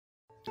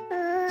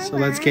So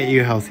let's get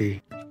you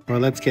healthy. Or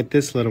let's get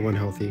this little one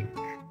healthy.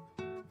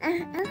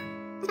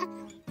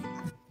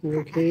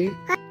 Okay?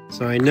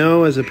 So I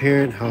know as a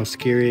parent how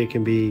scary it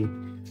can be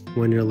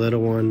when your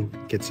little one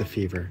gets a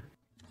fever.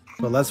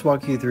 But let's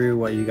walk you through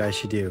what you guys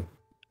should do.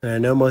 And I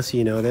know most of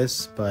you know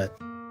this, but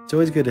it's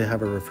always good to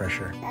have a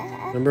refresher.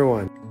 Number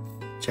one,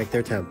 check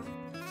their temp.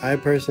 I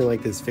personally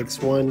like this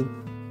fixed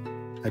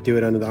one. I do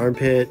it under the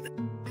armpit.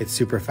 It's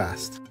super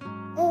fast.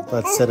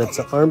 Let's set it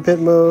to armpit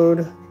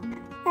mode.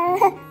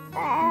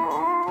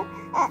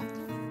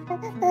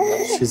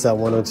 She's at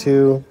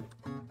 102.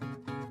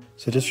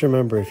 So just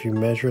remember, if you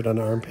measure it on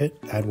the armpit,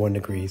 add 1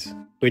 degree,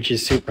 which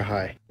is super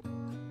high.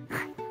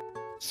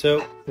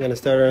 So I'm gonna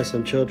start her on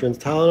some children's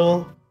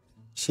Tylenol.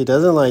 She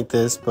doesn't like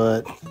this,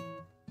 but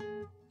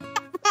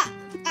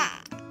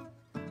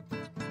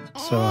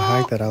so a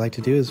hack that I like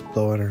to do is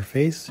blow on her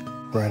face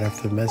right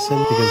after the medicine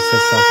because it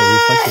sets off the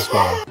reflex as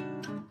well.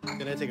 I'm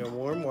gonna take a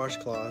warm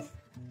washcloth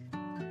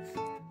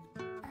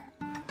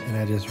and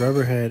I just rub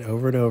her head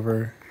over and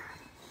over.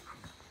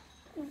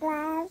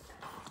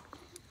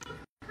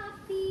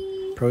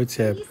 Pro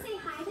tip,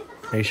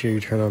 make sure you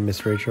turn on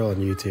Miss Rachel on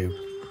YouTube.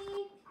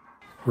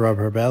 Rub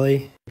her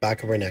belly,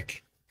 back of her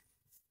neck.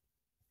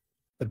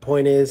 The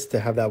point is to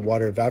have that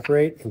water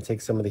evaporate and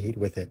take some of the heat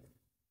with it.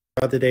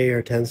 Throughout the day,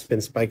 her temp's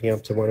been spiking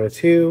up to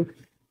 102,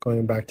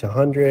 going back to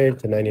 100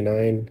 to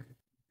 99.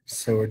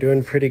 So we're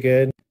doing pretty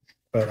good,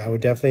 but I would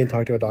definitely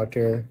talk to a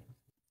doctor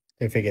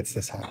if it gets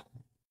this high.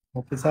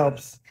 Hope this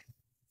helps.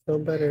 Feel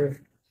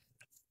better.